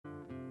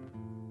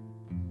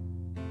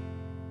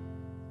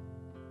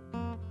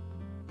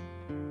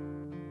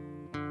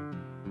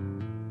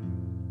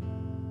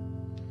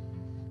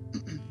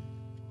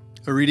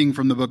A reading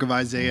from the book of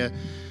Isaiah,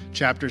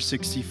 chapter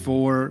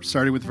 64,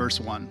 starting with verse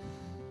 1.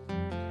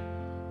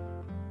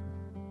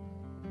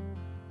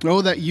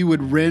 Oh, that you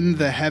would rend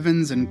the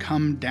heavens and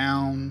come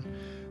down,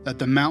 that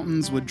the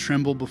mountains would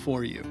tremble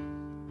before you.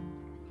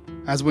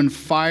 As when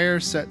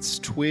fire sets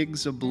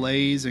twigs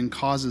ablaze and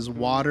causes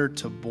water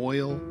to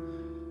boil,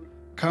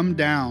 come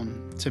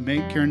down to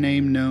make your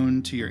name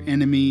known to your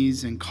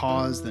enemies and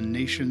cause the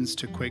nations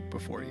to quake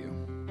before you.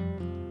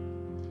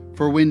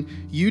 For when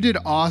you did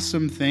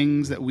awesome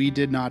things that we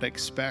did not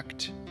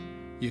expect,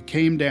 you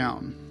came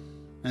down,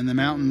 and the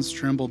mountains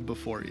trembled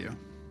before you.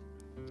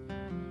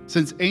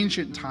 Since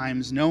ancient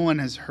times, no one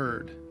has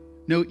heard,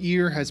 no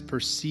ear has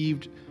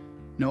perceived,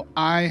 no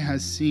eye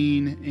has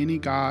seen any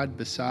God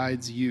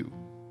besides you,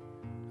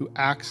 who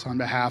acts on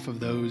behalf of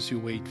those who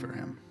wait for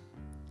him.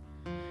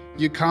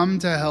 You come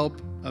to the help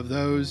of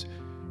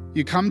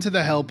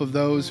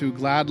those who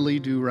gladly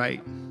do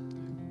right,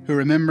 who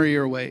remember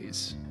your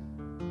ways.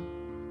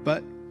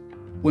 But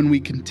when we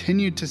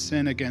continued to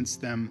sin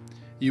against them,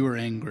 you were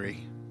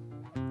angry.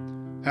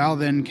 How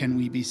then can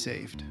we be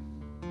saved?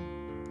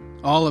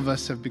 All of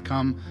us have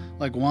become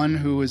like one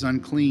who is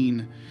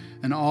unclean,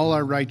 and all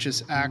our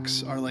righteous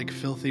acts are like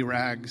filthy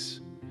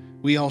rags.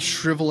 We all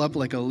shrivel up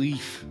like a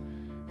leaf,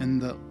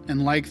 and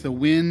like the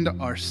wind,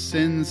 our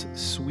sins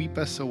sweep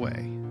us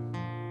away.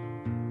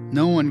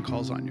 No one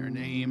calls on your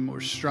name or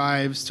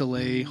strives to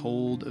lay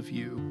hold of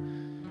you.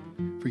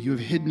 For you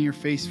have hidden your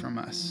face from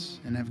us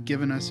and have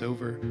given us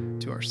over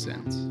to our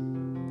sins.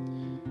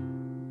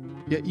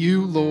 Yet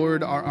you,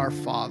 Lord, are our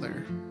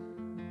Father.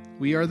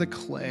 We are the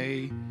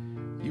clay,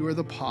 you are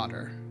the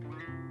potter.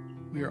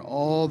 We are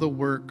all the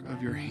work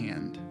of your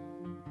hand.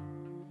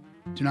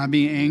 Do not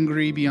be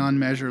angry beyond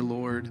measure,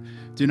 Lord.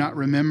 Do not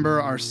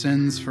remember our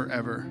sins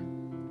forever.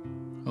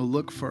 Oh,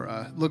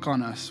 look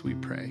on us, we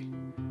pray,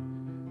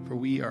 for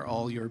we are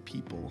all your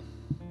people.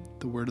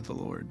 The word of the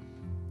Lord.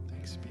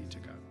 Thanks be to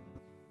God.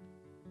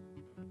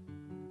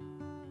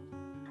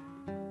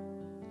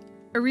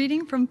 A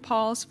reading from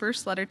Paul's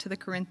first letter to the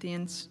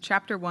Corinthians,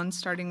 chapter 1,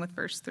 starting with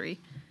verse 3.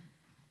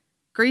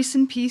 Grace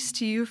and peace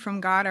to you from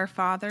God our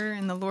Father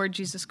and the Lord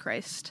Jesus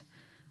Christ.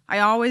 I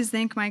always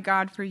thank my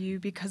God for you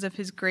because of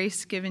his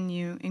grace given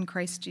you in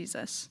Christ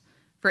Jesus.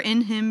 For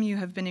in him you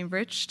have been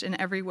enriched in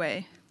every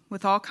way,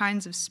 with all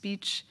kinds of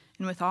speech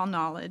and with all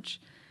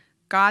knowledge,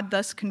 God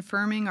thus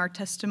confirming our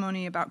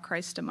testimony about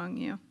Christ among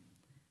you.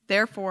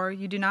 Therefore,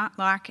 you do not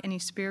lack any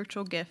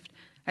spiritual gift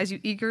as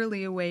you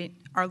eagerly await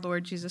our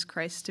Lord Jesus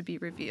Christ to be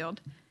revealed.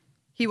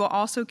 He will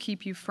also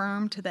keep you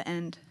firm to the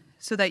end,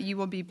 so that you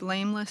will be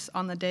blameless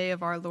on the day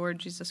of our Lord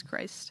Jesus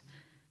Christ.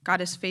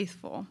 God is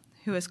faithful,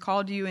 who has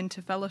called you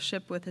into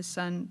fellowship with his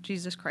Son,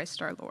 Jesus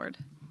Christ our Lord.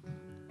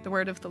 The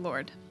word of the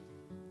Lord.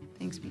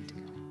 Thanks be to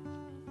God.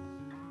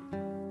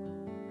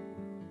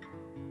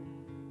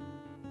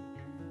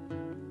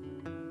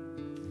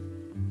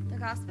 The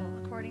Gospel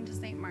according to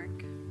St.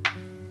 Mark.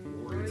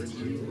 Glory to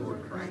you,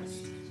 Lord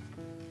Christ.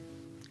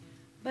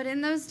 But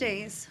in those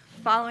days,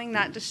 following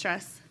that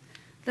distress,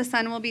 the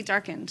sun will be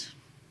darkened,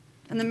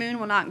 and the moon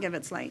will not give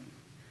its light.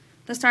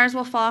 The stars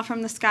will fall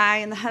from the sky,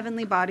 and the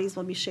heavenly bodies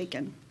will be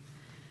shaken.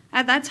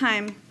 At that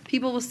time,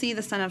 people will see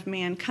the Son of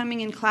Man coming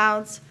in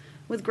clouds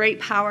with great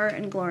power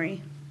and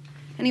glory.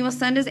 And he will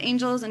send his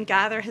angels and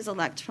gather his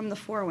elect from the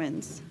four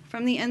winds,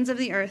 from the ends of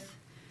the earth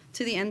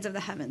to the ends of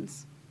the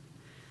heavens.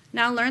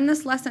 Now learn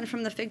this lesson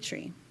from the fig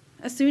tree.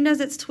 As soon as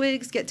its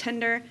twigs get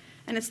tender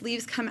and its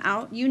leaves come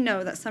out, you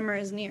know that summer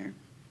is near.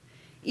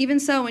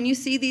 Even so, when you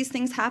see these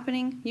things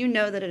happening, you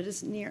know that it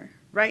is near,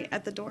 right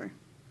at the door.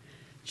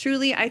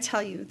 Truly, I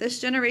tell you,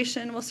 this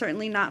generation will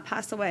certainly not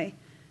pass away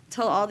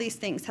till all these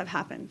things have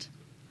happened.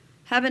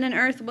 Heaven and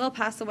earth will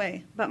pass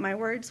away, but my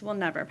words will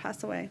never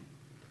pass away.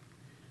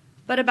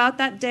 But about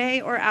that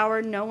day or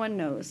hour no one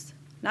knows,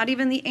 not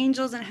even the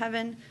angels in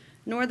heaven,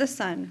 nor the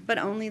Son, but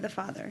only the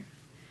Father.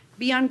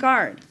 Be on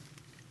guard.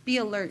 Be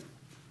alert.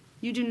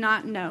 You do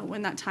not know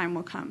when that time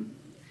will come.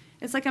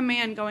 It's like a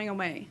man going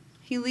away.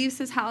 He leaves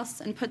his house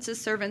and puts his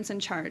servants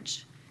in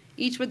charge,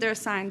 each with their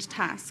assigned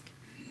task,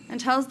 and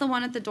tells the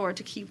one at the door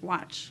to keep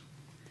watch.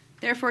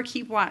 Therefore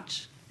keep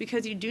watch,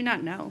 because you do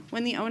not know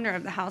when the owner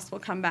of the house will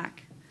come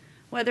back,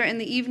 whether in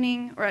the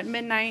evening or at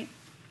midnight,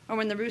 or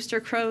when the rooster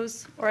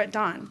crows or at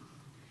dawn.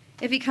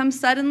 If he comes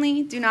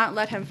suddenly, do not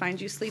let him find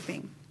you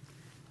sleeping.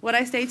 What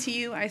I say to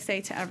you, I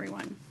say to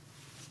everyone.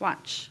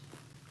 Watch.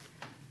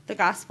 The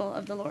Gospel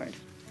of the Lord.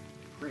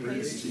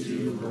 Praise to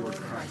you, Lord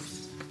Christ.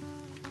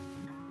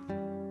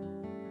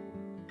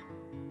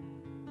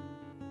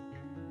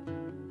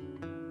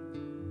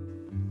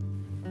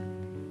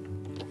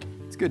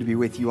 Good to be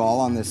with you all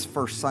on this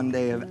first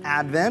Sunday of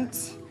Advent.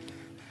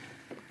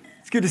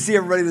 It's good to see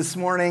everybody this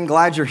morning.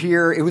 Glad you're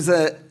here. It was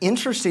an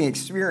interesting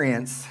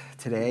experience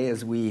today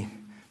as we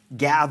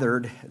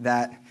gathered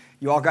that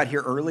you all got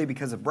here early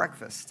because of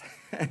breakfast.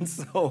 And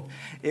so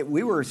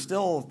we were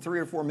still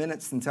 3 or 4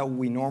 minutes until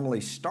we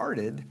normally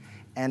started.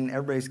 and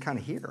everybody's kind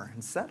of here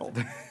and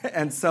settled.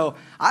 And so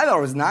I thought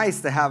it was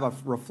nice to have a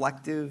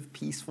reflective,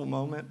 peaceful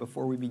moment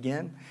before we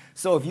begin.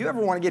 So if you ever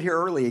want to get here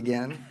early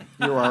again,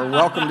 you are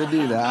welcome to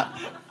do that.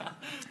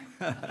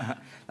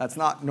 That's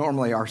not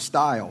normally our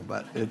style,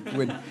 but it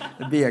would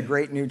be a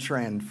great new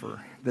trend for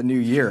the new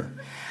year.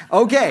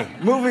 Okay,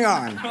 moving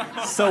on.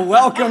 So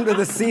welcome to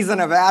the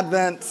season of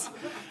Advent,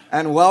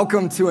 and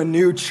welcome to a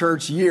new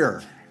church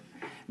year.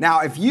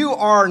 Now, if you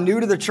are new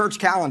to the church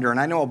calendar, and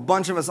I know a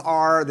bunch of us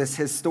are, this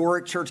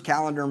historic church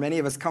calendar, many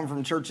of us come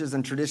from churches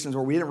and traditions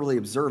where we didn't really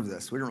observe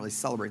this. We didn't really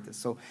celebrate this.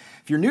 So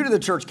if you're new to the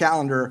church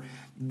calendar,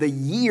 the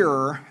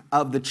year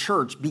of the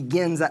church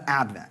begins at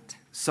Advent.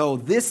 So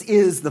this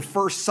is the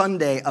first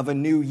Sunday of a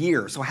new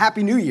year. So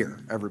Happy New Year,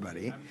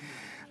 everybody.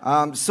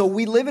 So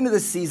we live into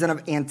this season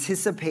of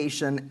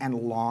anticipation and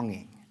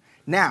longing.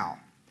 Now,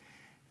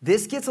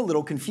 this gets a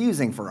little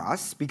confusing for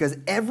us because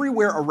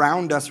everywhere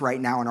around us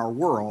right now in our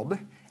world,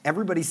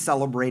 everybody's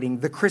celebrating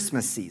the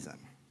Christmas season,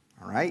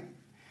 all right?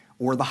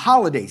 Or the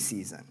holiday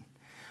season,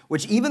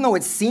 which even though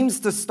it seems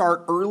to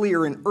start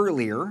earlier and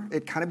earlier,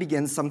 it kind of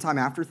begins sometime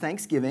after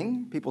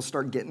Thanksgiving. People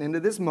start getting into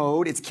this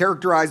mode. It's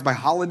characterized by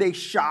holiday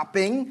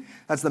shopping.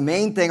 That's the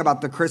main thing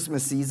about the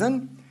Christmas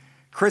season.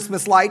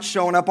 Christmas lights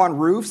showing up on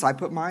roofs. I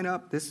put mine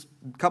up this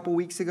couple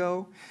weeks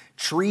ago.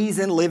 Trees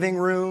in living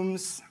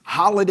rooms,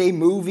 holiday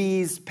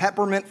movies,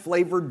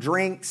 peppermint-flavored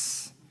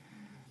drinks.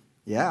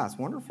 Yeah, it's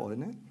wonderful,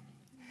 isn't it?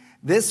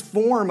 This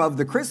form of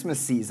the Christmas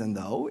season,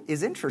 though,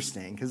 is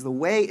interesting because the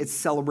way it's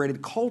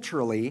celebrated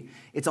culturally,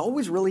 it's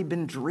always really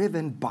been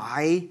driven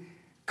by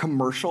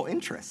commercial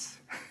interests,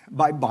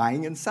 by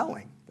buying and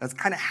selling. That's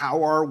kind of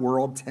how our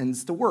world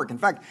tends to work. In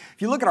fact,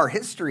 if you look at our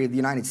history of the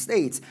United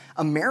States,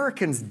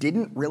 Americans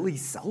didn't really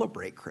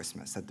celebrate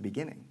Christmas at the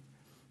beginning.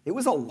 It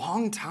was a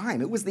long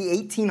time. It was the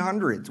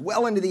 1800s,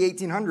 well into the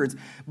 1800s,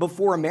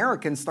 before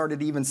Americans started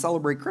to even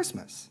celebrate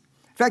Christmas.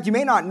 In fact, you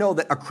may not know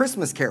that A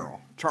Christmas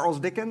Carol, Charles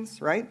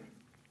Dickens, right,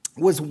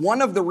 was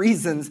one of the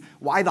reasons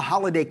why the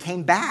holiday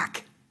came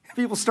back.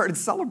 People started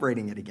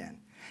celebrating it again.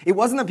 It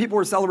wasn't that people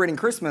were celebrating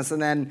Christmas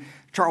and then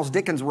Charles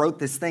Dickens wrote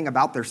this thing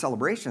about their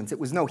celebrations. It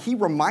was, no, he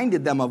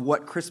reminded them of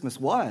what Christmas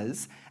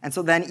was. And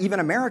so then even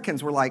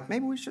Americans were like,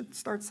 maybe we should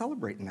start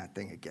celebrating that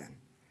thing again.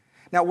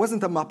 Now, it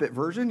wasn't the Muppet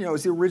version. It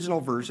was the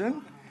original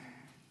version.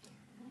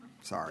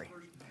 Sorry.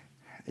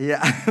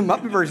 Yeah,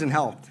 Muppet version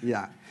helped,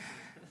 yeah.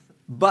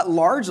 But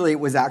largely, it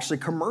was actually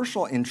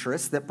commercial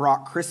interests that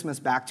brought Christmas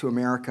back to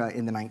America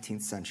in the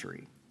 19th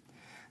century.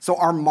 So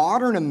our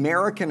modern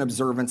American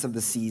observance of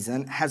the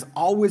season has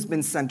always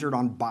been centered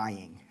on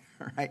buying,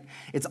 right?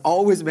 It's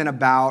always been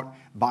about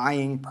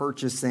buying,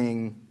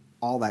 purchasing,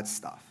 all that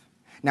stuff.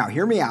 Now,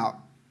 hear me out.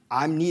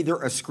 I'm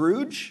neither a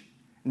Scrooge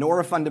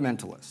nor a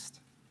fundamentalist.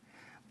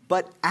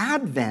 But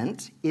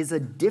Advent is a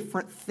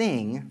different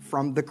thing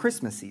from the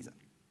Christmas season.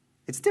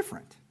 It's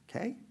different,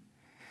 okay?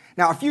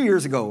 Now, a few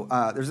years ago,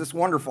 there's this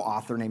wonderful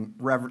author named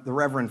the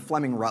Reverend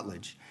Fleming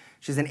Rutledge.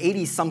 She's an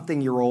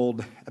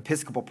 80-something-year-old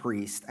Episcopal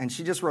priest, and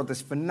she just wrote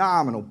this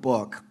phenomenal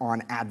book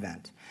on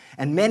Advent.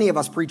 And many of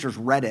us preachers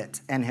read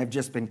it and have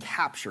just been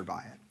captured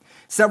by it.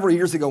 Several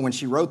years ago when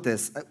she wrote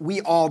this,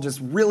 we all just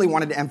really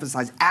wanted to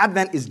emphasize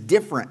Advent is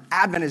different.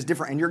 Advent is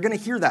different, and you're going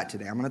to hear that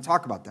today. I'm going to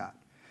talk about that.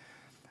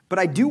 But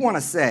I do want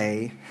to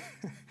say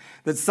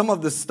that some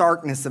of the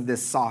starkness of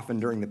this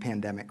softened during the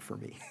pandemic for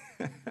me.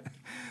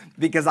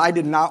 Because I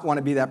did not want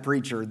to be that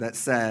preacher that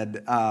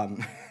said,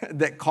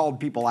 that called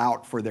people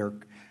out for their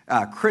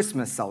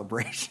Christmas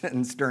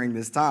celebrations during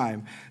this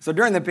time. So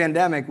during the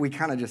pandemic, we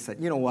kind of just said,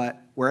 you know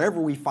what?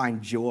 Wherever we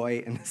find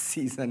joy in the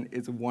season,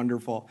 it's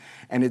wonderful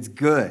and it's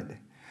good.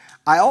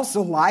 I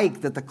also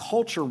like that the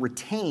culture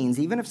retains,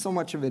 even if so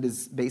much of it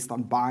is based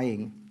on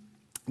buying,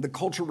 the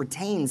culture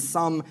retains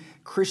some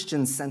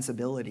Christian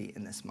sensibility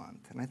in this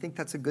month. And I think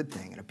that's a good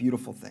thing and a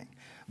beautiful thing.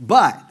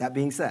 But that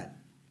being said,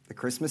 the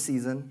Christmas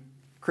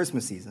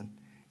season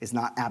is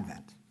not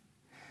Advent.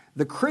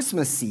 The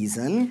Christmas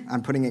season,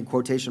 I'm putting in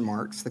quotation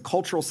marks, the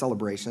cultural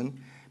celebration,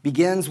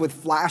 begins with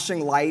flashing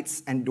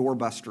lights and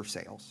doorbuster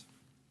sales.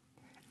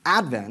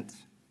 Advent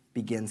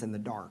begins in the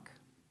dark.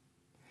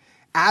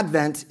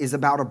 Advent is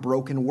about a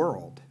broken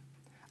world,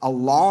 a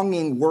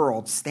longing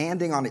world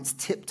standing on its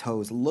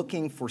tiptoes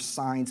looking for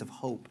signs of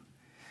hope,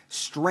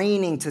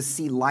 straining to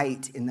see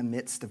light in the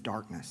midst of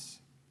darkness.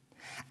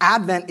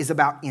 Advent is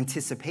about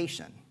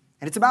anticipation.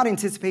 And it's about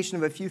anticipation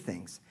of a few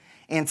things.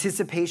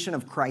 Anticipation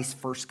of Christ's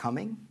first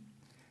coming,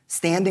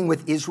 standing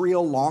with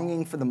Israel,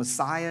 longing for the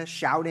Messiah,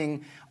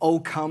 shouting, O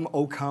come,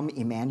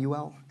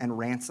 Emmanuel, and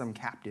ransom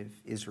captive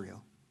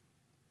Israel.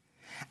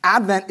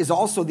 Advent is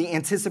also the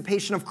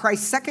anticipation of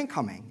Christ's second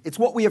coming. It's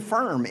what we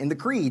affirm in the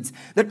creeds,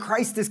 that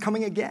Christ is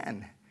coming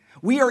again.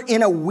 We are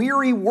in a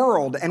weary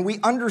world, and we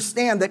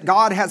understand that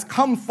God has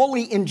come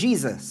fully in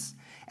Jesus,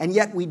 and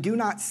yet we do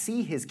not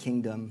see his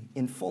kingdom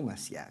in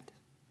fullness yet.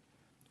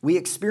 We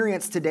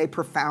experience today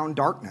profound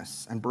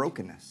darkness and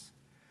brokenness.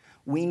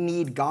 We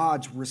need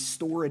God's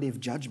restorative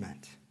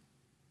judgment.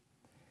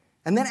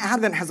 And then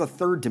Advent has a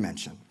third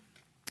dimension.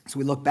 So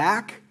we look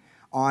back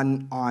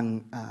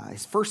on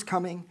his first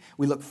coming.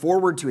 We look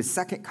forward to his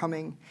second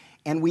coming,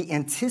 and we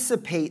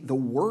anticipate the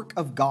work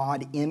of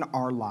God in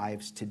our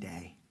lives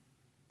today.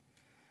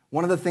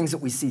 One of the things that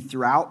we see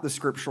throughout the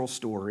scriptural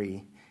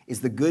story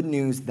is the good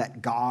news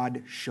that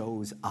God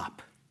shows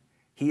up.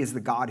 He is the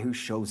God who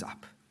shows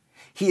up.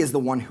 He is the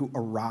one who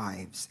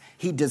arrives.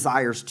 He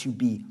desires to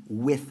be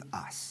with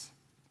us.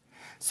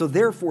 So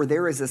therefore,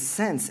 there is a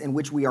sense in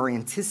which we are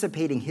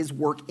anticipating his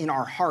work in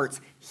our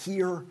hearts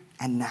here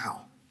and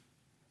now,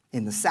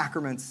 in the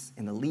sacraments,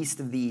 in the least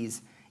of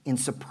these, in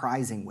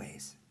surprising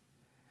ways.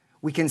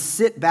 We can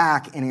sit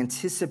back and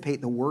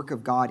anticipate the work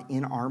of God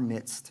in our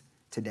midst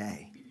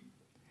today.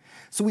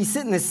 So we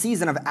sit in this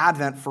season of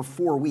Advent for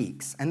 4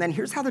 weeks, and then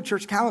here's how the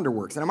church calendar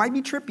works, and it might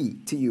be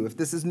trippy to you if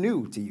this is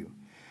new to you.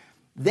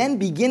 Then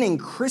beginning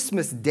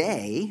Christmas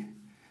Day,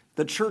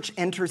 the church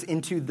enters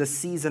into the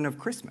season of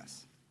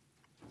Christmas.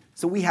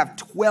 So we have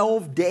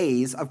 12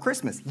 days of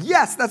Christmas.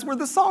 Yes, that's where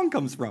the song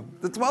comes from,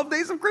 the 12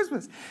 days of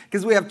Christmas,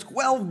 because we have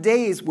 12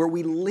 days where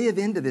we live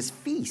into this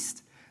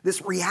feast,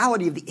 this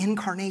reality of the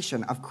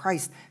incarnation of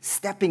Christ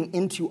stepping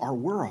into our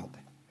world.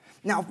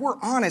 Now, if we're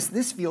honest,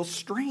 this feels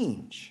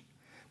strange,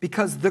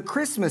 because the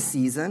Christmas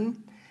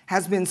season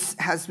has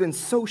been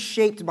so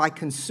shaped by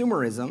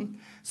consumerism.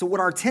 So what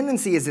our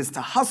tendency is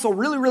to hustle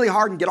really, really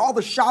hard and get all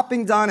the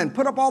shopping done and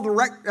put up all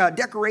the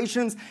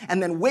decorations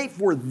and then wait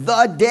for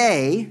the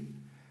day.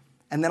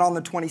 And then on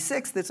the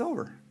 26th, it's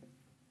over.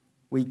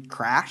 We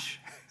crash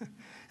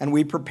and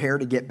we prepare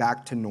to get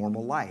back to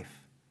normal life.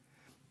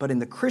 But in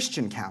the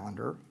Christian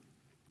calendar,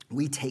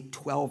 we take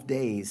 12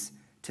 days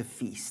to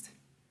feast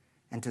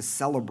and to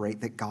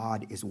celebrate that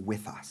God is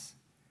with us.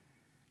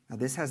 Now,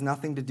 this has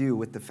nothing to do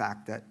with the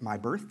fact that my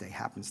birthday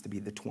happens to be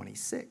the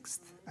 26th,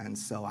 and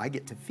so I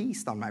get to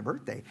feast on my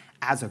birthday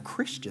as a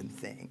Christian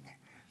thing.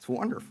 It's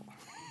wonderful.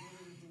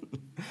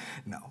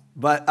 No,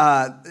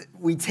 but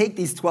we take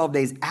these 12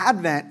 days.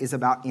 Advent is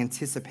about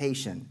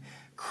anticipation.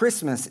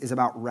 Christmas is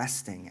about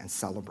resting and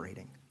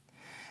celebrating.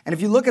 And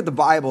if you look at the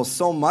Bible,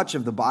 so much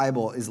of the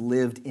Bible is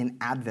lived in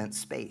Advent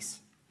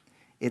space.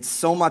 It's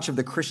so much of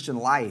the Christian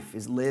life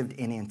is lived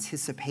in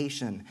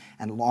anticipation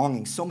and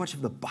longing. So much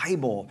of the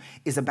Bible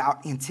is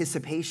about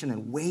anticipation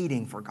and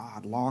waiting for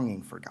God,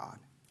 longing for God.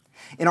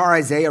 In our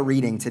Isaiah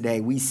reading today,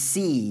 we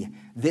see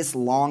this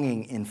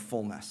longing in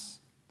fullness.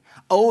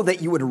 Oh,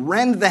 that you would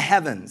rend the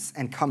heavens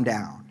and come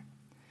down.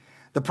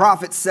 The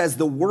prophet says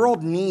the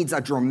world needs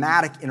a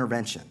dramatic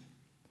intervention,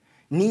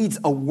 needs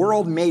a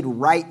world made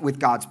right with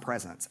God's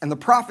presence. And the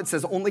prophet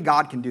says only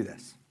God can do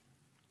this.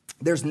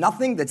 There's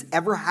nothing that's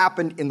ever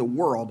happened in the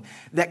world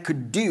that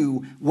could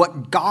do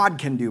what God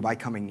can do by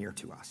coming near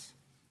to us.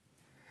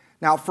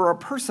 Now, for a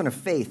person of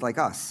faith like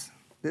us,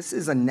 this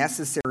is a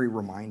necessary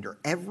reminder.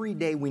 Every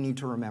day we need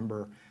to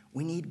remember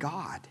we need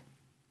God.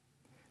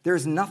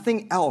 There's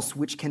nothing else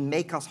which can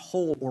make us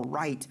whole or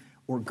right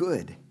or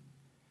good.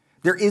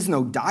 There is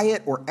no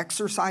diet or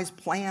exercise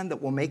plan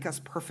that will make us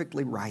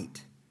perfectly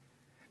right.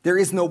 There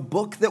is no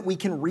book that we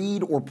can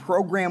read or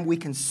program we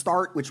can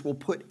start which will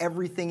put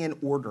everything in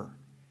order.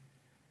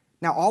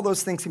 Now, all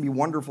those things can be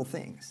wonderful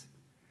things,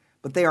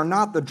 but they are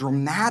not the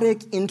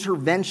dramatic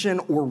intervention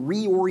or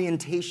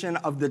reorientation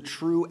of the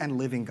true and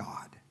living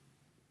God.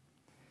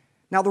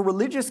 Now, the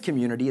religious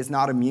community is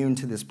not immune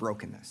to this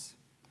brokenness.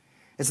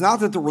 It's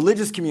not that the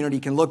religious community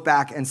can look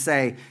back and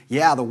say,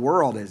 yeah, the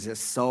world is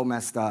just so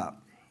messed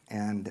up,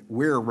 and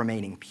we're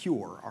remaining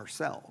pure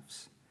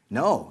ourselves.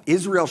 No,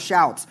 Israel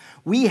shouts,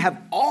 we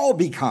have all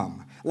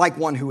become like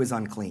one who is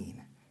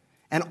unclean,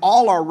 and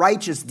all our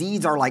righteous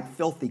deeds are like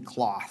filthy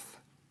cloth.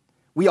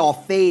 We all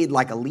fade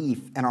like a leaf,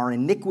 and our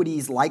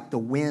iniquities like the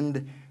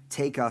wind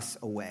take us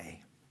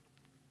away.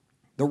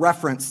 The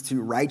reference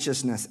to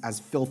righteousness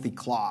as filthy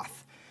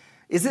cloth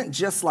isn't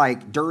just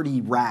like dirty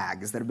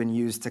rags that have been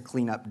used to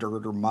clean up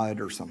dirt or mud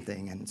or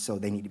something, and so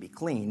they need to be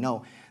clean.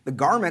 No, the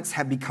garments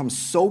have become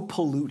so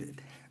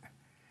polluted,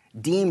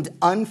 deemed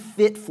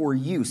unfit for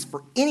use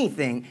for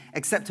anything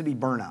except to be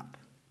burned up.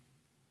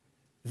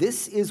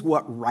 This is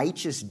what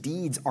righteous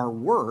deeds are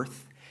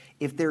worth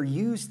if they're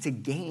used to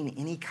gain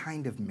any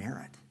kind of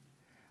merit.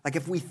 Like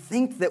if we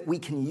think that we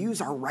can use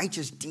our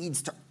righteous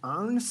deeds to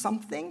earn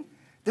something,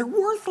 they're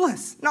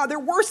worthless. No, they're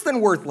worse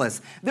than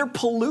worthless. They're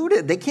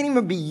polluted. They can't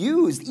even be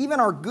used. Even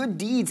our good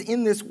deeds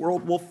in this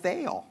world will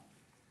fail.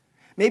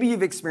 Maybe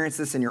you've experienced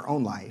this in your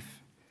own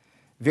life.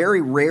 Very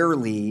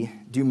rarely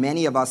do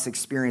many of us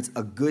experience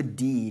a good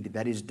deed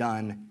that is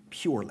done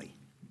purely.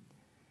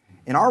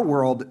 In our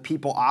world,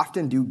 people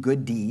often do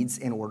good deeds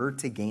in order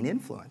to gain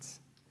influence,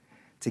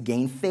 to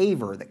gain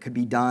favor that could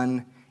be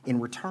done in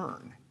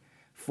return,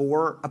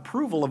 for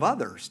approval of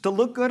others, to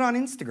look good on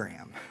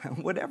Instagram,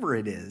 whatever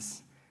it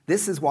is.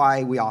 This is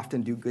why we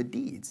often do good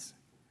deeds.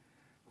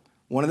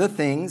 One of the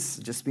things,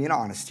 just being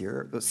honest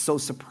here, that so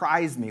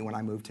surprised me when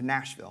I moved to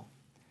Nashville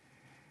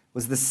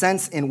was the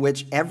sense in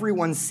which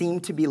everyone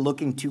seemed to be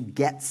looking to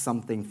get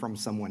something from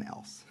someone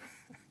else.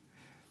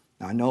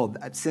 Now, I know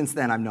that since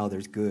then I know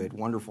there's good,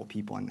 wonderful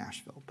people in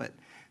Nashville, but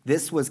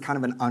this was kind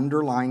of an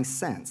underlying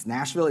sense.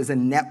 Nashville is a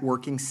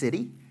networking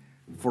city.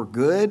 for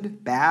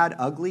good, bad,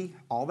 ugly,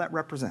 all that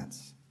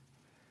represents.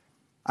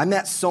 I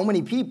met so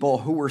many people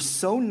who were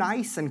so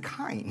nice and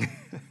kind,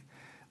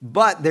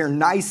 but their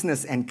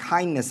niceness and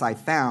kindness, I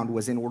found,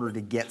 was in order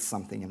to get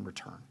something in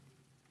return.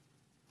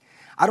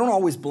 I don't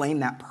always blame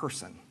that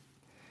person.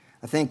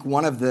 I think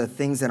one of the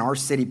things in our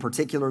city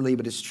particularly,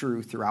 but it's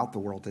true throughout the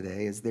world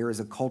today, is there is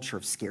a culture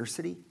of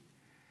scarcity,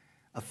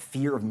 of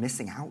fear of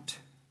missing out,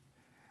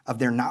 of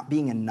there not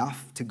being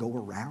enough to go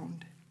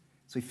around.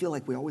 So we feel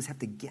like we always have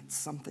to get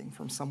something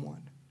from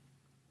someone.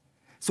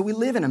 So we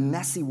live in a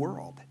messy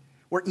world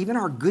where even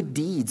our good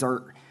deeds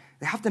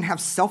they often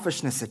have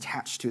selfishness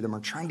attached to them or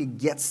trying to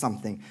get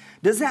something.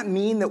 Does that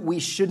mean that we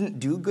shouldn't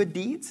do good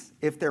deeds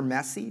if they're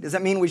messy? Does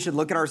that mean we should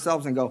look at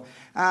ourselves and go,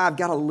 I've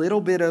got a little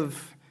bit of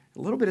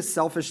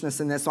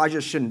selfishness in this, so I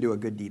just shouldn't do a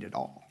good deed at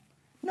all?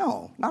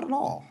 No, not at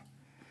all.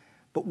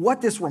 But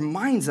what this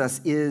reminds us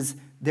is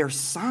they're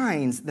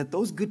signs that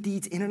those good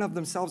deeds in and of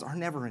themselves are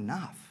never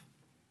enough.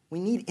 We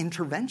need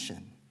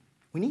intervention.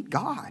 We need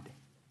God.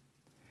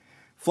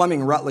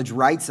 Fleming Rutledge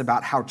writes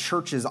about how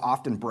churches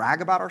often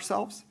brag about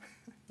ourselves.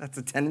 That's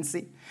a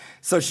tendency.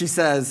 So she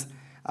says,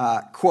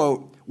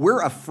 quote,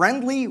 "We're a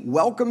friendly,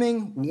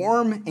 welcoming,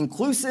 warm,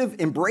 inclusive,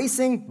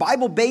 embracing,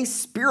 Bible-based,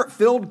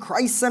 Spirit-filled,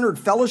 Christ-centered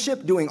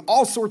fellowship doing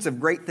all sorts of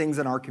great things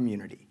in our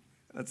community."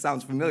 That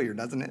sounds familiar,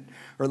 doesn't it?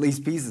 Or at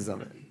least pieces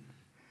of it.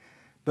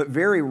 But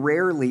very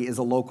rarely is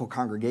a local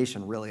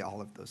congregation really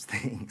all of those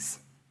things.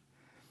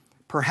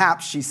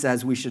 Perhaps, she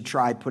says, we should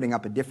try putting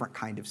up a different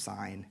kind of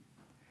sign.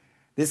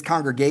 This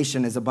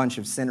congregation is a bunch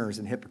of sinners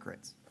and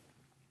hypocrites,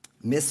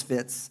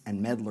 misfits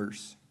and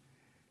meddlers,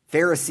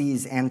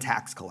 Pharisees and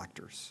tax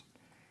collectors,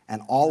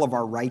 and all of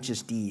our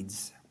righteous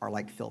deeds are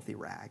like filthy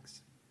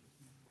rags.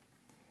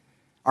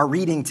 Our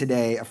reading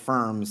today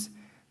affirms,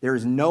 "There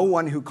is no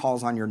one who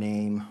calls on your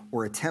name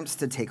or attempts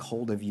to take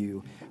hold of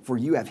you, for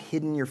you have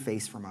hidden your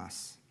face from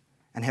us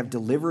and have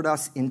delivered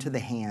us into the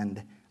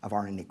hand of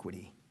our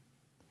iniquity."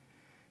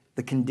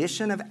 The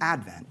condition of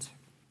Advent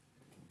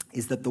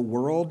is that the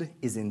world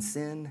is in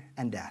sin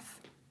and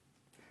death.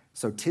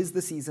 So 'tis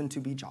the season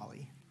to be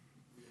jolly.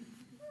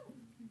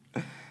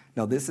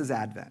 No, this is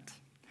Advent.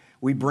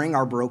 We bring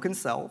our broken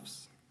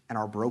selves and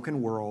our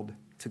broken world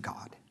to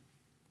God.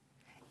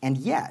 And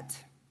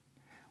yet,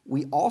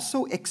 we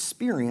also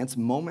experience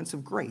moments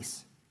of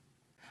grace,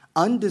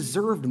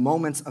 undeserved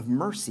moments of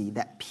mercy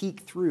that peek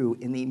through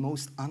in the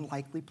most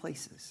unlikely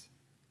places.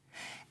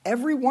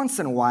 Every once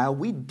in a while,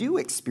 we do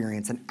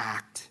experience an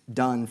act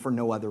done for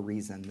no other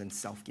reason than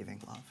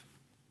self-giving love.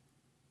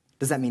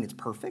 Does that mean it's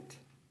perfect?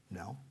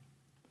 No.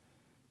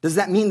 Does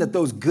that mean that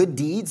those good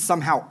deeds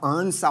somehow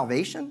earn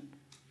salvation?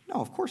 No,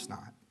 of course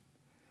not.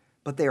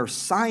 But they are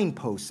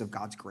signposts of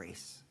God's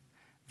grace,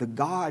 the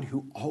God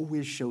who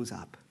always shows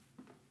up.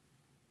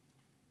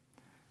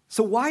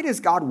 So why does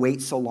God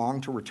wait so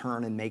long to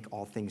return and make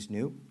all things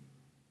new?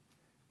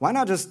 Why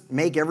not just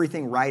make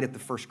everything right at the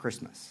first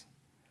Christmas?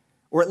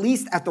 Or at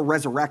least at the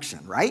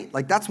resurrection, right?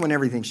 Like that's when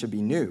everything should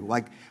be new.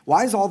 Like,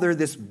 why is all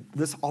this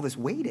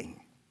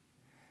waiting?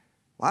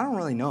 Well, I don't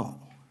really know.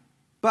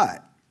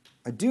 But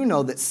I do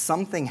know that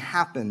something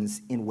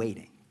happens in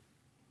waiting.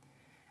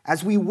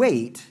 As we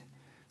wait,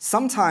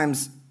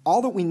 sometimes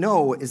all that we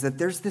know is that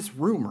there's this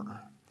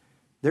rumor,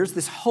 there's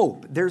this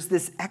hope, there's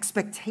this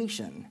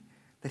expectation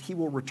that he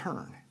will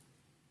return.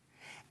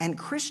 And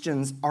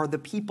Christians are the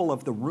people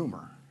of the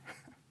rumor.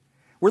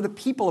 We're the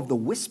people of the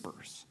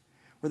whispers.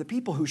 We're the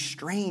people who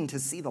strain to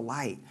see the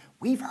light.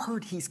 We've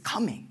heard he's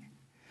coming.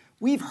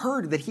 We've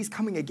heard that he's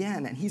coming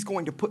again and he's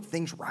going to put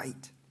things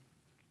right.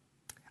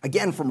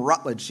 Again, from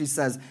Rutledge, she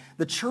says,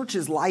 "The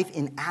church's life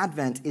in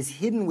Advent is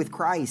hidden with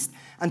Christ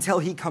until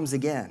he comes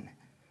again,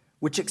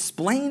 which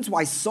explains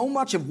why so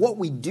much of what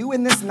we do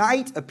in this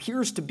night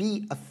appears to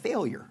be a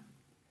failure,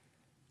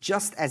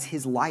 just as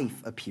his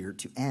life appeared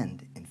to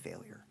end in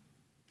failure."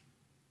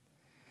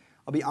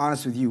 I'll be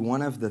honest with you,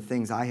 one of the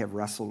things I have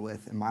wrestled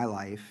with in my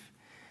life,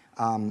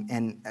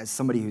 and as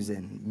somebody who's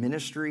in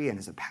ministry and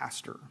as a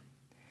pastor,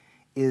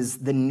 is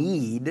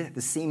the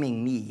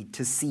seeming need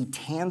to see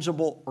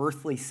tangible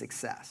earthly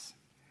success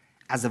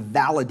as a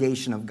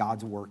validation of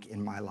God's work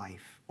in my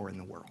life or in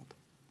the world.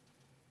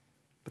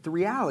 But the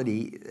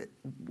reality,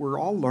 we're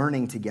all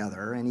learning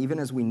together, and even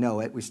as we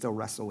know it, we still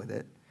wrestle with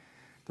it.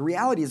 The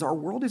reality is our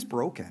world is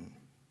broken.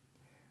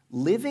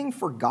 Living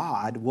for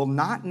God will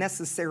not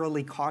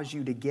necessarily cause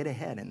you to get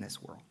ahead in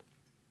this world.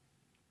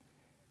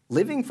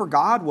 Living for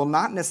God will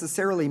not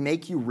necessarily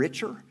make you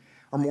richer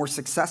or more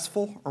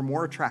successful or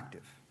more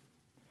attractive.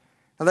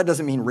 Now, that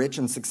doesn't mean rich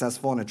and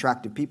successful and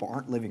attractive people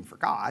aren't living for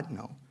God,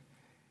 no.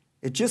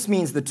 It just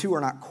means the two are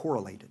not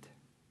correlated.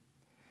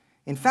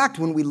 In fact,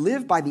 when we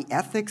live by the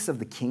ethics of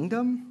the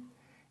kingdom,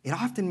 it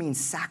often means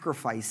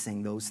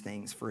sacrificing those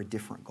things for a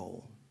different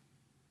goal.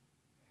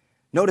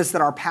 Notice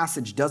that our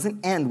passage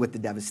doesn't end with the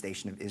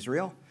devastation of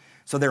Israel.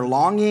 So they're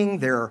longing,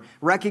 they're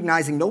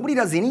recognizing nobody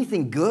does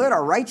anything good.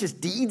 Our righteous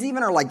deeds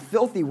even are like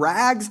filthy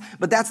rags,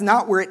 but that's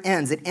not where it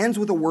ends. It ends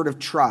with a word of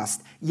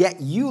trust.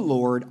 "Yet you,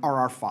 Lord, are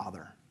our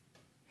Father.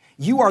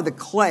 You are the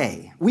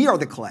clay. We are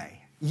the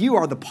clay. You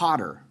are the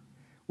potter.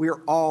 We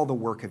are all the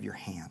work of your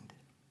hand.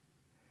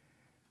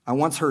 I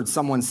once heard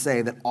someone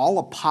say that all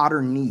a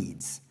potter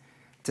needs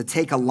to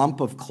take a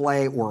lump of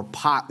clay or a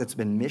pot that's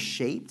been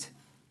misshaped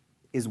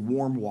is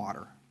warm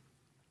water.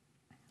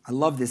 I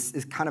love this.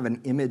 It's kind of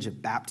an image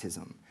of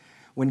baptism.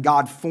 When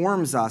God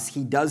forms us,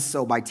 he does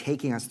so by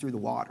taking us through the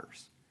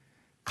waters,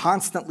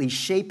 constantly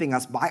shaping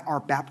us by our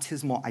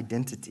baptismal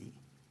identity.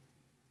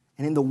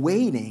 And in the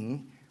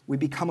waiting, we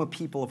become a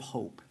people of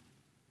hope,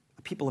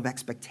 a people of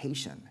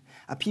expectation,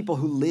 a people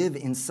who live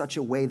in such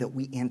a way that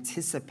we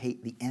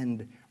anticipate the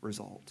end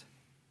result.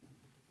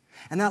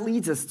 And that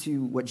leads us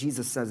to what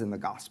Jesus says in the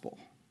gospel.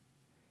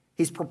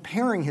 He's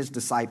preparing his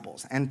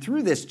disciples. And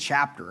through this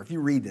chapter, if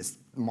you read this,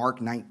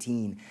 Mark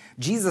 19,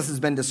 Jesus has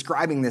been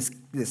describing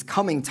this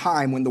coming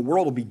time when the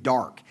world will be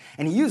dark.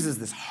 And he uses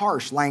this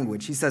harsh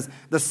language. He says,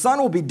 the sun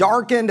will be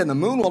darkened and the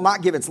moon will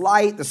not give its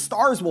light. The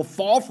stars will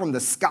fall from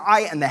the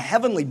sky and the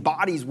heavenly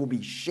bodies will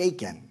be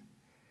shaken.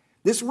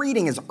 This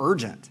reading is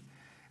urgent.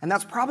 And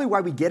that's probably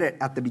why we get it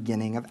at the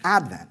beginning of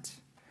Advent.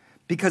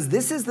 Because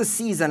this is the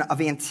season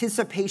of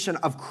anticipation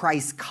of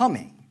Christ's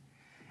coming.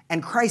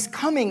 And Christ's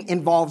coming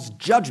involves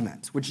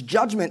judgment, which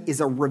judgment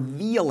is a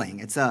revealing.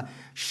 It's a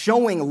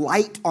showing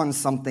light on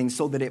something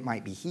so that it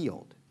might be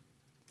healed.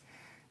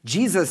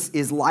 Jesus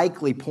is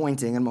likely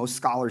pointing, and most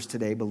scholars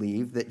today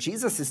believe, that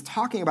Jesus is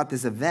talking about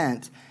this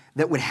event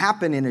that would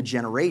happen in a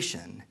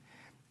generation.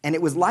 And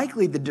it was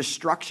likely the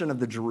destruction of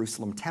the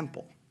Jerusalem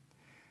temple,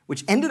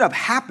 which ended up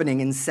happening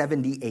in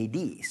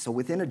 70 AD. So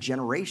within a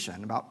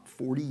generation, about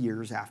 40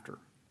 years after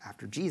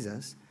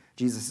Jesus'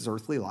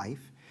 earthly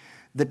life,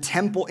 the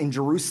temple in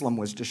Jerusalem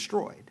was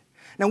destroyed.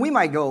 Now we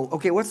might go,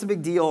 okay, what's the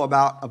big deal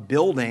about a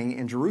building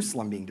in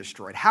Jerusalem being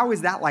destroyed? How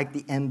is that like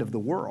the end of the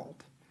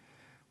world?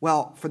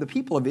 Well, for the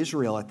people of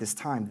Israel at this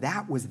time,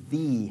 that was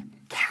the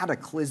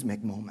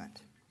cataclysmic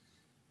moment.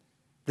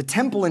 The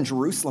temple in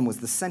Jerusalem was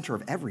the center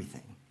of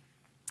everything.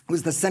 It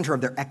was the center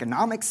of their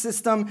economic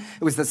system.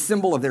 It was the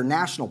symbol of their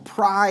national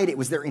pride. It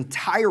was their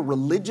entire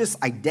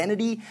religious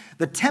identity.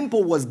 The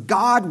temple was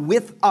God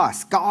with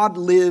us. God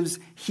lives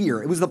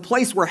here. It was the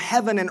place where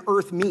heaven and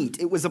earth meet.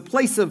 It was a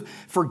place of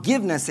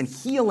forgiveness and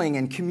healing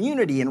and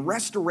community and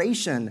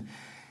restoration.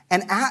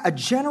 And a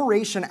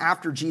generation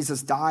after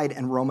Jesus died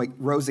and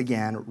rose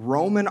again,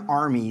 Roman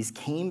armies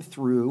came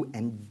through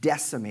and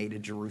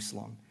decimated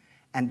Jerusalem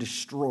and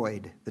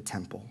destroyed the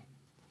temple.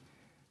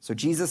 So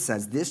Jesus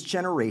says this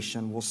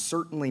generation will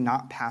certainly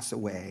not pass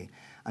away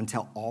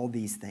until all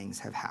these things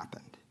have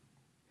happened.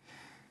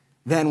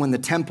 Then when the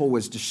temple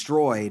was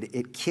destroyed,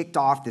 it kicked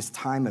off this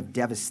time of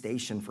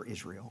devastation for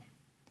Israel.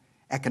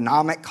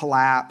 Economic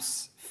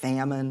collapse,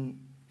 famine,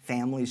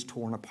 families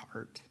torn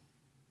apart.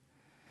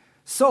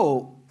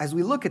 So as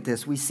we look at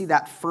this, we see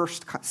that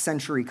first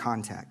century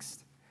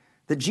context,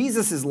 that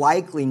Jesus is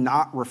likely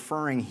not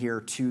referring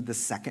here to the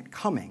second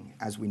coming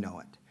as we know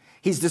it.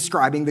 He's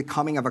describing the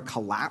coming of a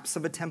collapse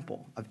of a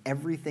temple, of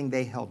everything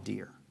they held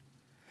dear.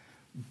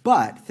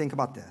 But think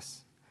about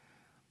this.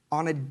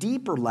 On a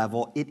deeper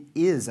level, it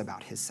is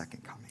about his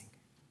second coming.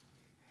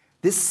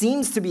 This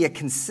seems to be a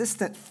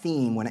consistent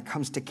theme when it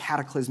comes to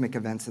cataclysmic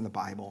events in the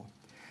Bible,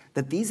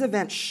 that these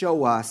events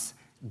show us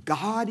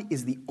God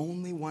is the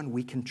only one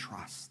we can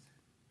trust.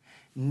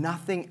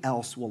 Nothing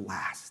else will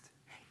last.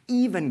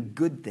 Even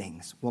good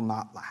things will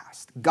not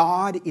last.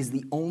 God is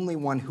the only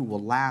one who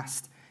will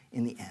last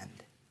in the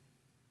end.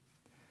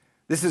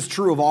 This is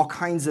true of all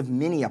kinds of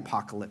mini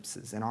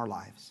apocalypses in our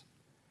lives.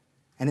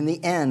 And in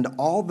the end,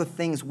 all the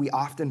things we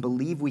often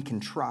believe we can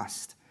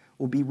trust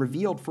will be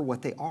revealed for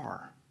what they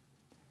are.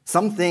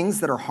 Some things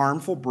that are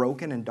harmful,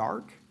 broken, and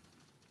dark.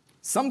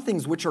 Some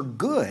things which are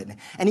good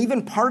and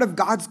even part of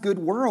God's good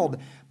world,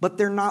 but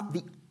they're not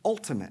the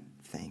ultimate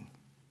thing.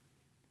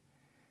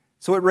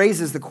 So it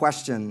raises the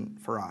question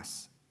for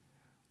us,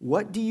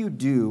 what do you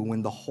do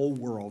when the whole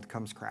world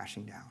comes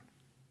crashing down?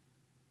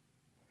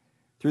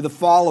 Through the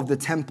fall of the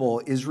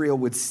temple, Israel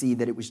would see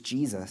that it was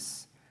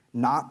Jesus,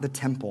 not the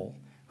temple,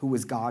 who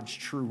was God's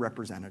true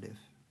representative.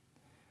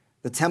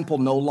 The temple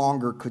no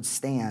longer could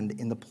stand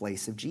in the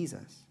place of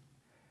Jesus.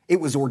 It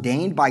was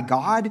ordained by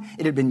God.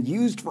 It had been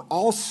used for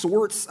all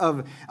sorts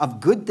of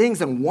good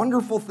things and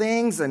wonderful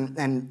things,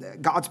 and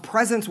God's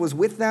presence was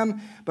with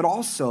them, but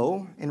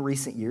also, in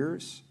recent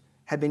years,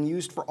 had been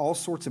used for all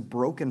sorts of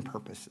broken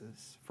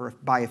purposes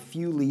by a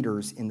few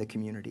leaders in the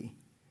community.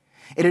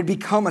 It had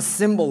become a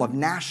symbol of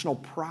national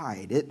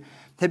pride. It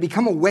had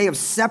become a way of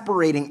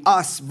separating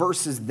us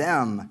versus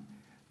them.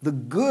 The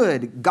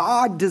good,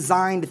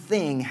 God-designed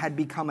thing had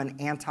become an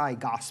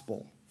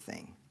anti-gospel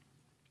thing.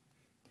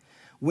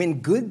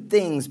 When good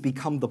things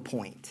become the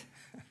point,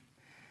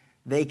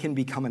 they can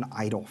become an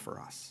idol for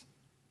us.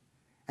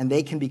 And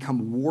they can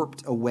become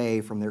warped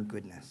away from their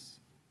goodness.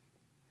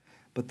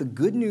 But the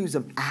good news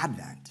of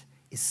Advent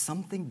is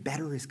something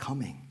better is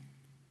coming.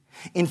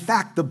 In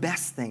fact, the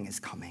best thing is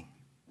coming.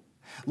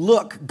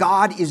 Look,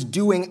 God is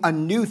doing a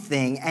new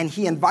thing, and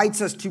he invites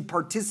us to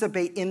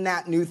participate in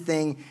that new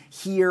thing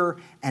here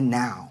and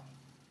now.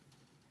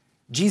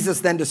 Jesus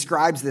then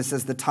describes this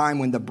as the time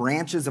when the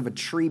branches of a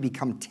tree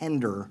become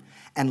tender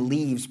and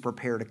leaves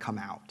prepare to come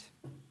out.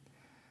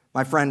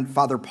 My friend,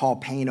 Father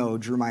Paul Pano,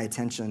 drew my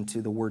attention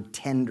to the word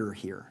tender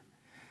here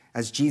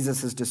as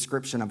Jesus'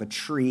 description of a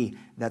tree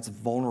that's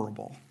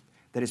vulnerable,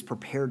 that is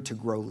prepared to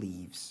grow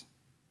leaves.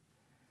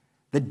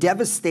 The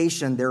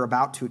devastation they're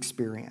about to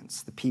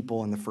experience, the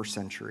people in the first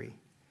century,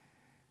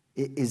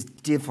 it is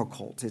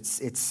difficult,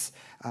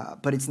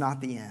 but it's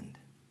not the end.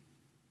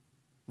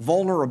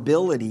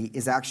 Vulnerability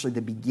is actually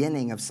the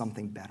beginning of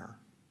something better.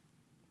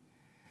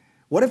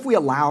 What if we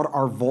allowed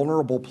our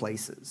vulnerable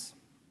places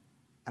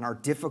and our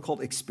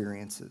difficult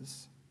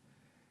experiences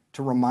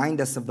to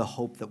remind us of the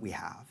hope that we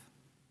have,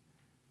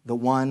 the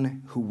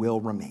one who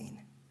will remain?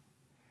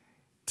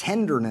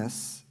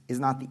 Tenderness is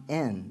not the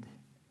end,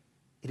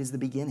 it is the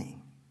beginning.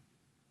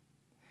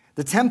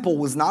 The temple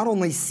was not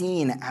only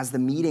seen as the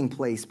meeting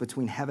place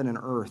between heaven and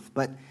earth,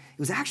 but it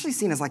was actually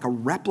seen as like a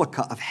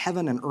replica of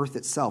heaven and earth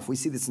itself. We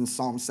see this in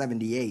Psalm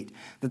 78,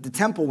 that the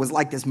temple was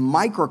like this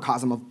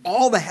microcosm of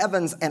all the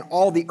heavens and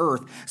all the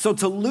earth. So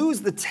to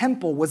lose the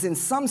temple was in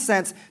some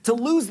sense to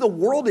lose the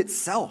world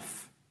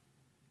itself,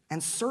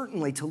 and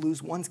certainly to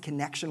lose one's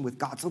connection with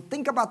God. So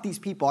think about these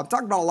people. I've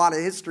talked about a lot of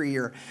history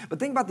here, but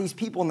think about these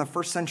people in the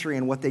first century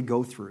and what they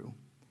go through.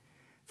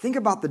 Think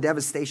about the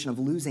devastation of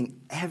losing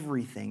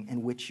everything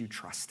in which you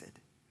trusted.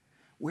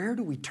 Where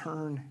do we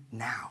turn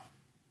now?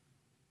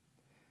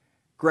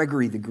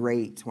 Gregory the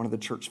Great, one of the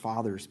church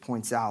fathers,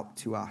 points out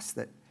to us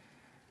that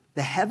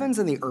the heavens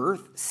and the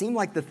earth seem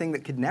like the thing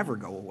that could never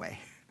go away.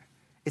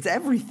 It's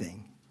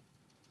everything.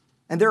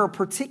 And there are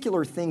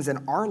particular things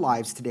in our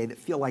lives today that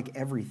feel like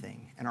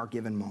everything in our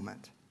given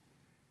moment.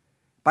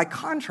 By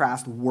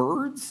contrast,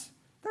 words,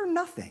 they're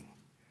nothing.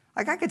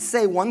 Like I could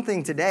say one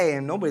thing today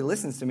and nobody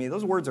listens to me.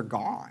 Those words are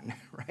gone,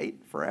 right?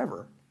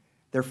 Forever.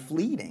 They're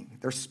fleeting.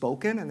 They're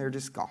spoken and they're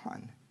just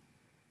gone.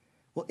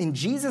 Well, in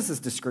Jesus'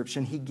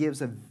 description, he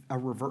gives a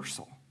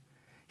reversal.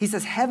 He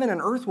says, heaven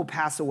and earth will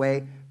pass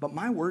away, but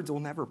my words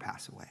will never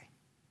pass away.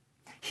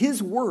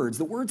 His words,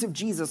 the words of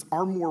Jesus,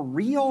 are more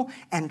real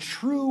and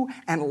true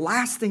and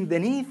lasting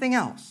than anything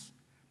else,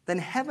 than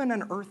heaven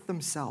and earth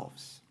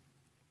themselves.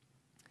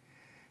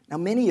 Now,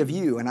 many of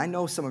you, and I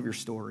know some of your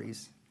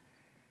stories,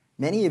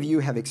 many of you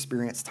have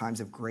experienced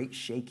times of great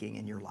shaking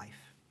in your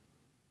life.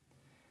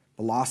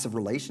 The loss of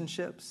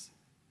relationships,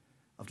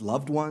 of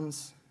loved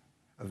ones,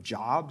 of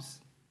jobs.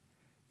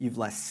 You've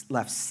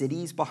left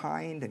cities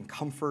behind and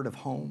comfort of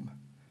home.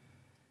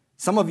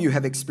 Some of you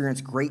have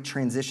experienced great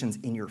transitions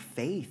in your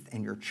faith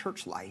and your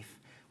church life,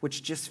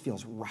 which just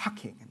feels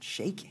rocking and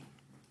shaking.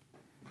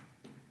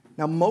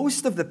 Now,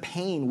 most of the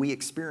pain we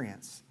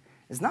experience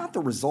is not the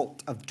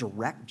result of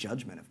direct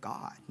judgment of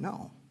God.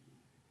 No.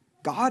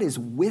 God is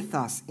with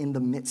us in the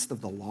midst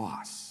of the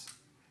loss.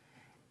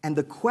 And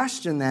the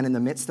question then in the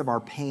midst of our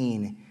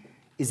pain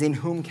is, in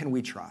whom can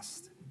we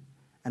trust?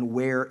 And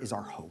where is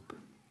our hope?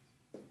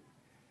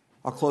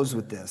 I'll close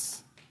with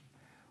this.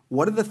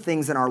 What are the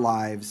things in our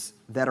lives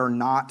that are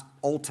not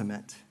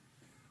ultimate,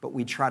 but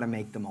we try to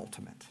make them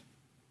ultimate?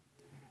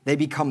 They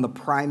become the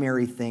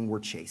primary thing we're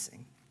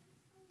chasing.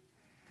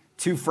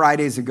 2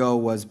 Fridays ago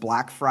was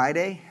Black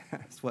Friday.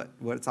 That's what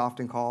it's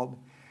often called.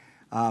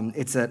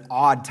 It's an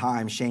odd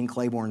time. Shane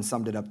Claiborne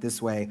summed it up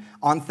this way.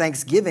 On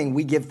Thanksgiving,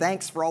 we give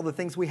thanks for all the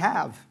things we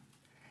have.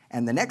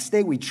 And the next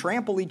day, we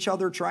trample each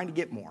other trying to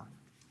get more.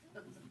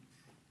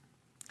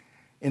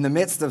 In the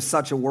midst of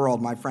such a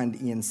world, my friend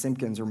Ian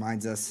Simpkins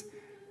reminds us,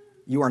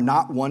 you are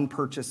not one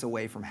purchase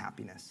away from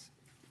happiness.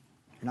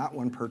 You're not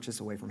one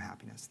purchase away from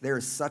happiness. There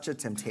is such a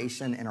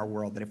temptation in our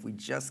world that if we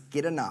just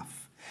get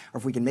enough, or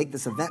if we can make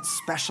this event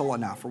special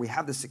enough, or we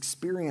have this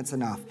experience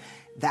enough,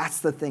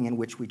 that's the thing in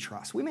which we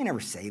trust. We may never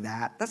say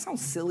that. That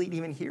sounds silly to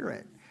even hear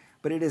it,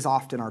 but it is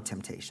often our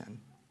temptation.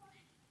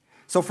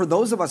 So for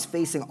those of us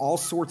facing all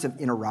sorts of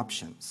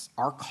interruptions,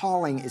 our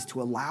calling is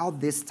to allow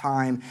this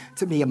time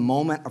to be a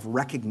moment of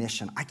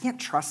recognition. I can't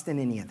trust in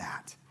any of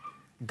that.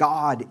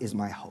 God is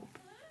my hope.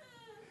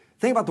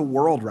 Think about the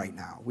world right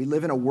now. We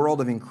live in a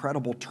world of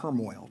incredible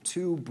turmoil,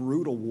 2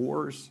 brutal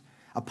wars,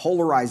 a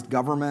polarized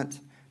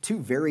government, 2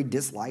 very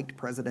disliked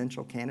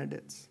presidential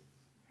candidates.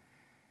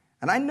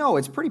 And I know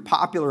it's pretty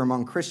popular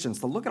among Christians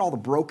to look at all the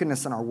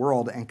brokenness in our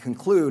world and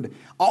conclude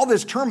all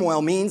this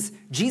turmoil means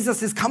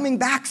Jesus is coming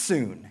back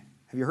soon.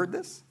 Have you heard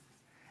this?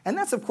 And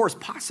that's, of course,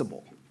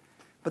 possible.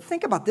 But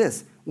think about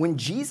this. When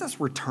Jesus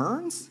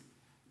returns,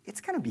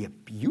 it's going to be a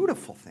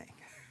beautiful thing,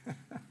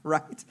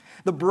 right?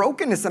 The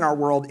brokenness in our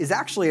world is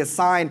actually a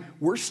sign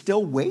we're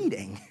still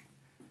waiting,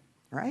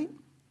 right?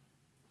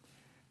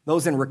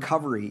 Those in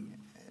recovery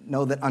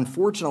know that,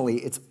 unfortunately,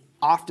 it's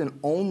often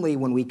only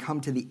when we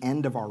come to the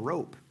end of our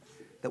rope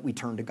that we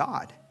turn to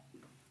God.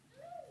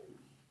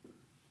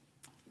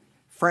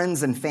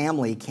 Friends and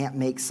family can't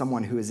make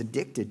someone who is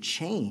addicted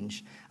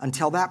change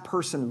until that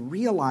person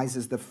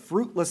realizes the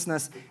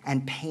fruitlessness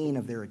and pain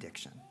of their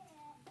addiction.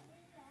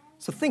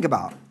 So think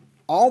about it.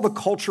 All the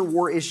culture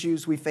war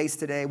issues we face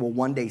today will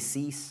one day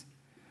cease.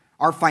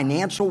 Our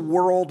financial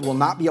world will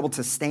not be able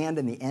to stand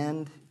in the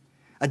end.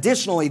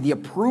 Additionally, the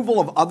approval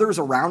of others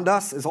around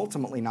us is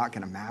ultimately not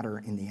going to matter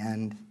in the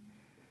end.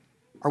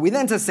 Are we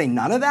then to say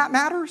none of that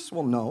matters?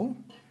 Well, no.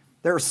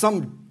 There are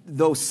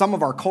though some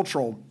of our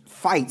cultural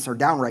fights are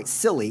downright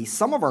silly,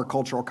 some of our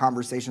cultural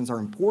conversations are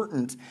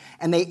important,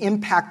 and they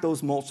impact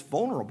those most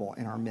vulnerable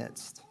in our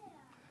midst.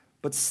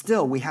 But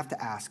still, we have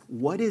to ask,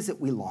 what is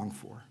it we long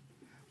for?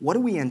 What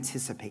do we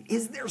anticipate?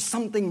 Is there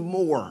something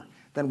more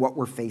than what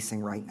we're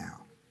facing right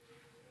now?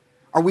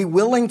 Are we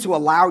willing to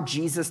allow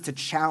Jesus to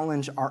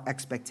challenge our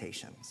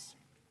expectations?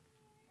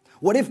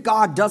 What if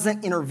God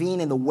doesn't intervene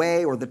in the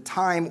way or the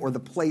time or the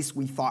place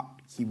we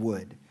thought he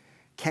would?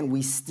 Can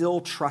we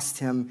still trust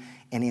him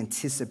and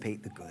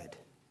anticipate the good?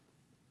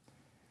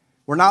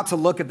 We're not to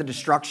look at the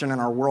destruction in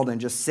our world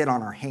and just sit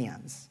on our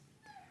hands.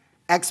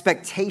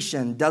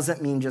 Expectation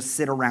doesn't mean just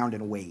sit around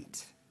and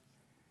wait.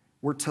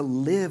 We're to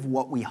live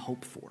what we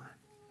hope for,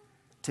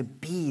 to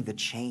be the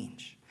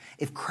change.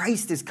 If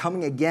Christ is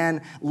coming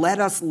again, let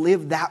us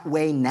live that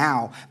way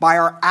now. By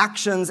our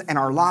actions and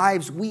our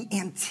lives, we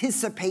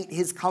anticipate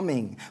his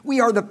coming. We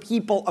are the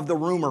people of the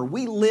rumor.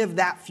 We live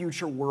that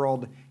future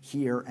world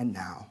here and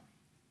now.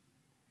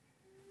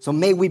 So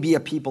may we be a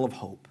people of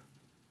hope,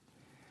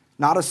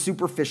 not a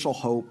superficial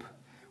hope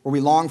where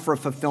we long for a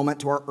fulfillment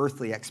to our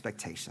earthly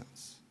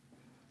expectations,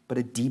 but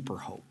a deeper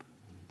hope,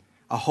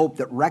 a hope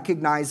that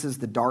recognizes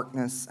the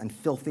darkness and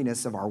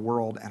filthiness of our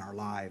world and our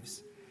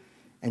lives,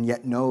 and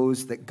yet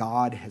knows that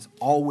God has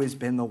always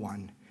been the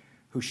one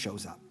who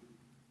shows up.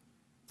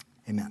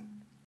 Amen.